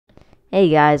Hey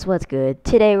guys, what's good?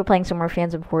 Today we're playing some more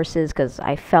Fans of Horses because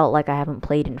I felt like I haven't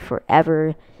played in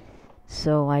forever.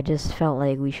 So I just felt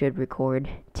like we should record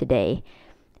today.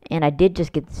 And I did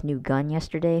just get this new gun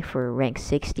yesterday for rank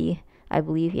 60, I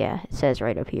believe. Yeah, it says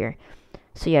right up here.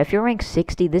 So yeah, if you're rank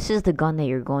 60, this is the gun that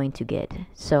you're going to get.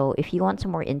 So if you want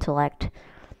some more intellect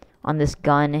on this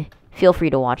gun, feel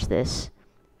free to watch this.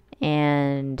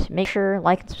 And make sure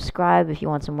like and subscribe if you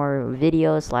want some more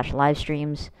videos / live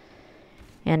streams.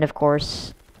 And of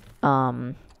course,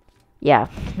 yeah,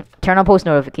 turn on post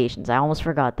notifications. I almost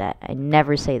forgot that. I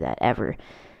never say that, ever.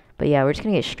 But yeah, we're just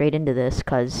going to get straight into this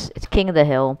because it's King of the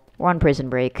Hill. We're on prison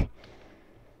break.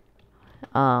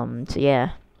 So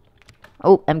yeah.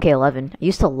 Oh, MK11. I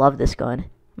used to love this gun.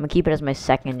 I'm going to keep it as my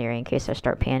secondary in case I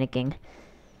start panicking.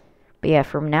 But yeah,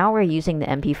 from now we're using the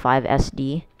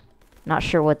MP5SD. Not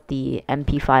sure what the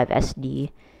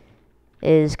MP5SD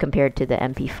is compared to the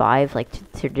MP5, like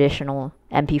traditional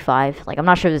MP5. Like, I'm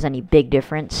not sure there's any big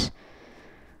difference.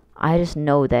 I just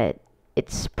know that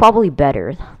it's probably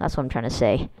better. That's what I'm trying to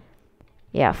say.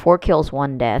 Yeah, 4 kills,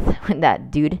 1 death.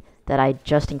 That dude that I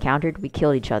just encountered, we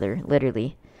killed each other,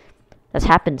 literally. That's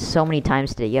happened so many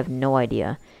times today, you have no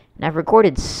idea. And I've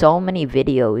recorded so many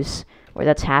videos where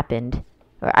that's happened.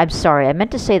 Or, I'm sorry, I meant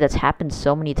to say that's happened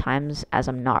so many times as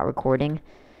I'm not recording.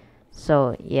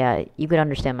 So, yeah, you could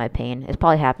understand my pain. It's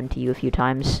probably happened to you a few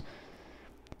times.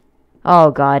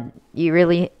 Oh, God. You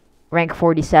really rank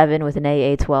 47 with an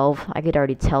AA-12? I could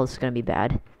already tell this is going to be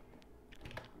bad.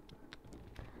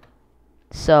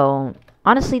 So,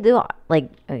 honestly, though, like,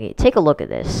 okay, take a look at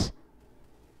this.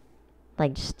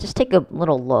 Like, just take a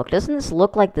little look. Doesn't this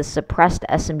look like the suppressed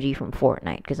SMG from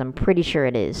Fortnite? Because I'm pretty sure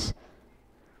it is.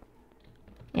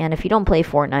 And if you don't play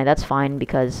Fortnite, that's fine,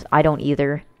 because I don't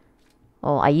either.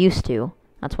 Well, I used to.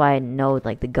 That's why I know,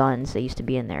 like, the guns that used to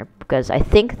be in there. Because I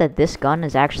think that this gun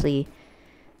is actually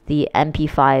the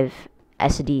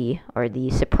MP5SD, or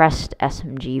the suppressed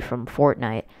SMG from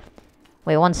Fortnite.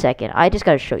 Wait, 1 second. I just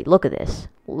gotta show you. Look at this.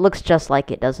 Looks just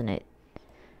like it, doesn't it?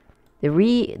 The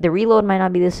reload might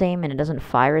not be the same, and it doesn't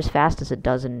fire as fast as it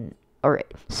does in... Or,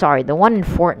 sorry, the one in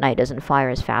Fortnite doesn't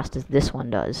fire as fast as this one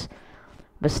does.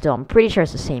 But still, I'm pretty sure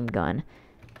it's the same gun.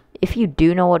 If you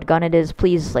do know what gun it is,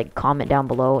 please, like, comment down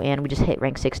below, and we just hit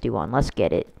rank 61. Let's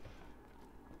get it.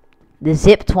 The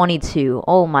Zip 22.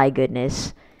 Oh, my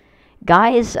goodness.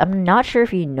 Guys, I'm not sure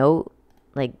if you know,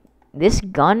 like, this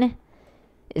gun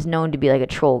is known to be, like, a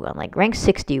troll gun. Like, rank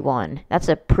 61, that's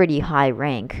a pretty high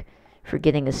rank for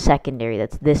getting a secondary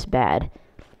that's this bad.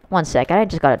 1 second, I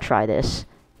just gotta try this.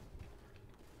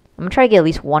 I'm gonna try to get at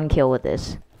least 1 kill with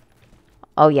this.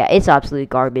 Oh, yeah, it's absolutely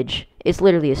garbage. It's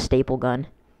literally a staple gun.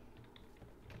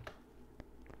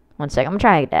 1 second. I'm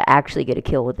trying to actually get a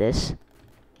kill with this.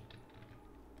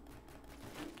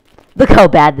 Look how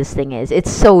bad this thing is. It's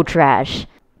so trash.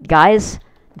 Guys,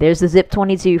 there's the Zip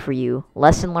 22 for you.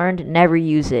 Lesson learned, never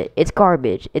use it. It's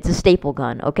garbage. It's a staple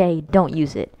gun, okay? Don't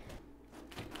use it.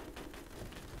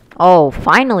 Oh,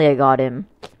 finally I got him.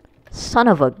 Son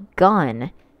of a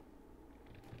gun.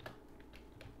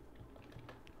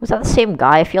 Was that the same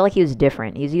guy? I feel like he was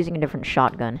different. He was using a different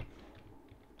shotgun.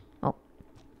 Oh.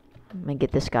 I'm gonna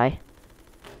get this guy.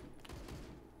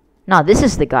 Nah, this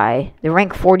is the guy. The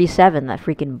rank 47 that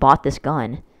freaking bought this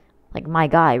gun. Like, my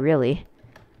guy, really.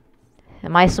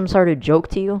 Am I some sort of joke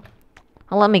to you?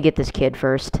 Well, let me get this kid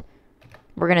first.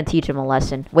 We're gonna teach him a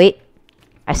lesson. Wait.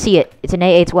 I see it. It's an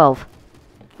AA-12.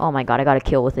 Oh my god, I got a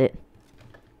kill with it.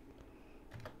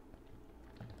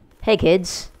 Hey,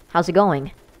 kids. How's it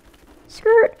going?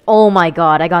 Skirt. Oh my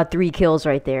god, I got 3 kills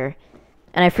right there.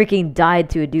 And I freaking died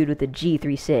to a dude with a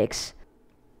G36.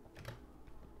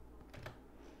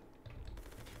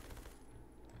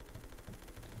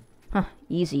 Huh,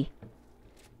 easy.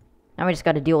 Now we just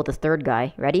gotta deal with the third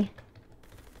guy. Ready?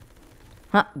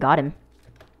 Huh, got him.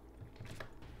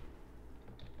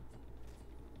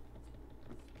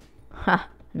 Huh,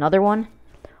 another one?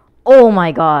 Oh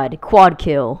my god, quad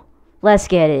kill. Let's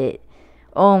get it.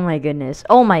 Oh my goodness.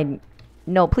 Oh my...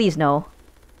 No, please no.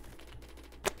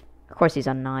 Of course he's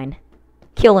on 9.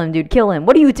 Kill him, dude, kill him.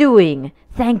 What are you doing?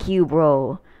 Thank you,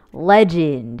 bro.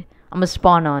 Legend. I'm gonna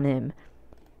spawn on him.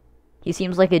 He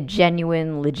seems like a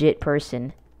genuine, legit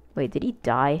person. Wait, did he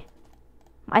die?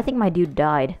 I think my dude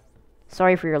died.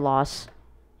 Sorry for your loss.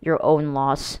 Your own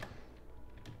loss.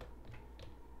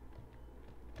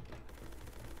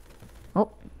 Oh,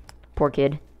 poor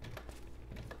kid.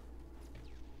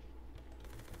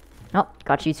 Oh,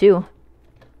 got you too.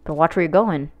 But watch where you're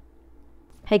going.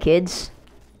 Hey, kids.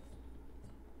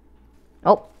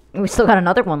 Oh, we still got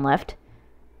another one left.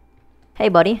 Hey,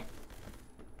 buddy.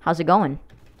 How's it going?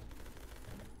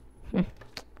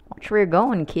 Watch where you're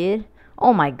going, kid.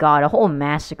 Oh my god, a whole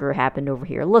massacre happened over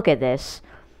here. Look at this.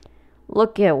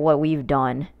 Look at what we've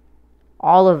done.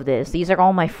 All of this. These are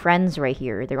all my friends right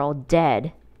here. They're all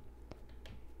dead.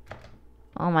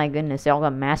 Oh my goodness, they all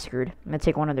got massacred. I'm gonna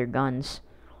take one of their guns.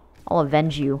 I'll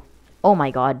avenge you. Oh my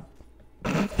god.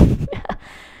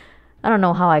 I don't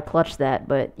know how I clutched that,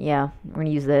 but yeah, we're gonna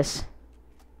use this.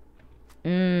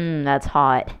 That's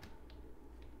hot.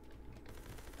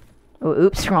 Oh,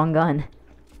 oops, wrong gun.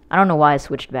 I don't know why I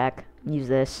switched back. Use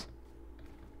this.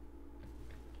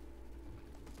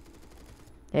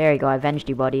 There you go, I avenged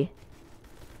you, buddy.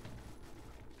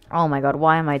 Oh my god,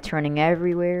 why am I turning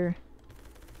everywhere?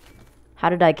 How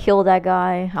did I kill that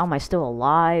guy? How am I still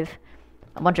alive?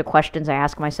 A bunch of questions I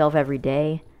ask myself every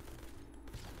day.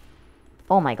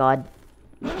 Oh my god.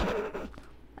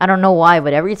 I don't know why,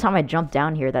 but every time I jump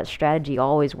down here, that strategy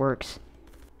always works.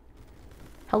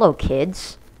 Hello,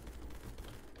 kids.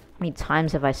 How many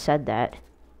times have I said that?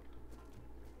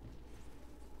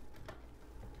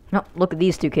 No, look at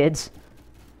these two kids.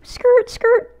 Skirt,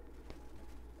 skirt.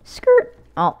 Skirt.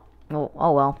 Oh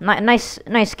well.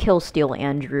 Nice kill steal,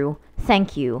 Andrew.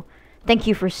 Thank you. Thank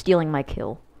you for stealing my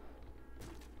kill.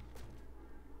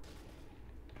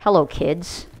 Hello,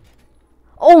 kids.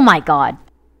 Oh my god.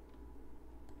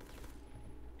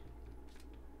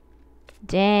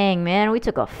 Dang, man, we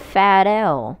took a fat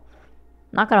L.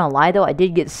 Not gonna lie, though, I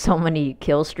did get so many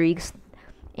kill streaks.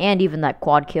 And even that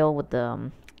quad kill with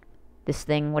the, this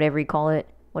thing, whatever you call it.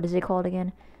 What is it called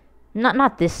again?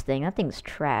 Not this thing. That thing's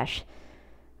trash.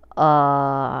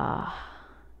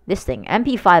 This thing.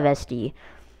 MP5SD.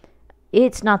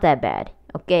 It's not that bad,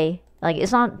 okay? Like,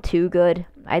 it's not too good.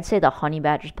 I'd say the honey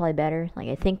badger's probably better. Like,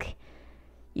 I think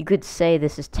you could say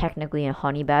this is technically a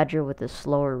honey badger with a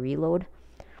slower reload.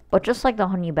 But just like the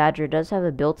honey badger, it does have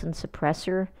a built-in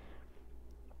suppressor.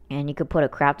 And you could put a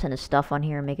crap ton of stuff on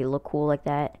here and make it look cool like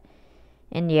that.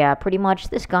 And yeah, pretty much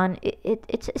this gun,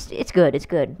 it's good. It's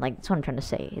good. Like, that's what I'm trying to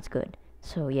say. It's good.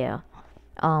 So yeah,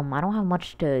 I don't have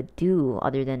much to do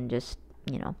other than just,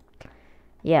 you know,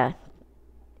 yeah,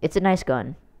 it's a nice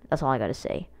gun. That's all I gotta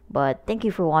say. But thank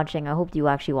you for watching. I hope you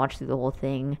actually watched through the whole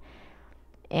thing.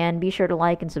 And be sure to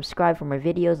like and subscribe for more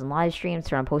videos and live streams.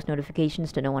 Turn on post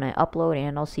notifications to know when I upload.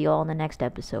 And I'll see you all in the next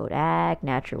episode. Act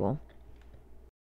natural.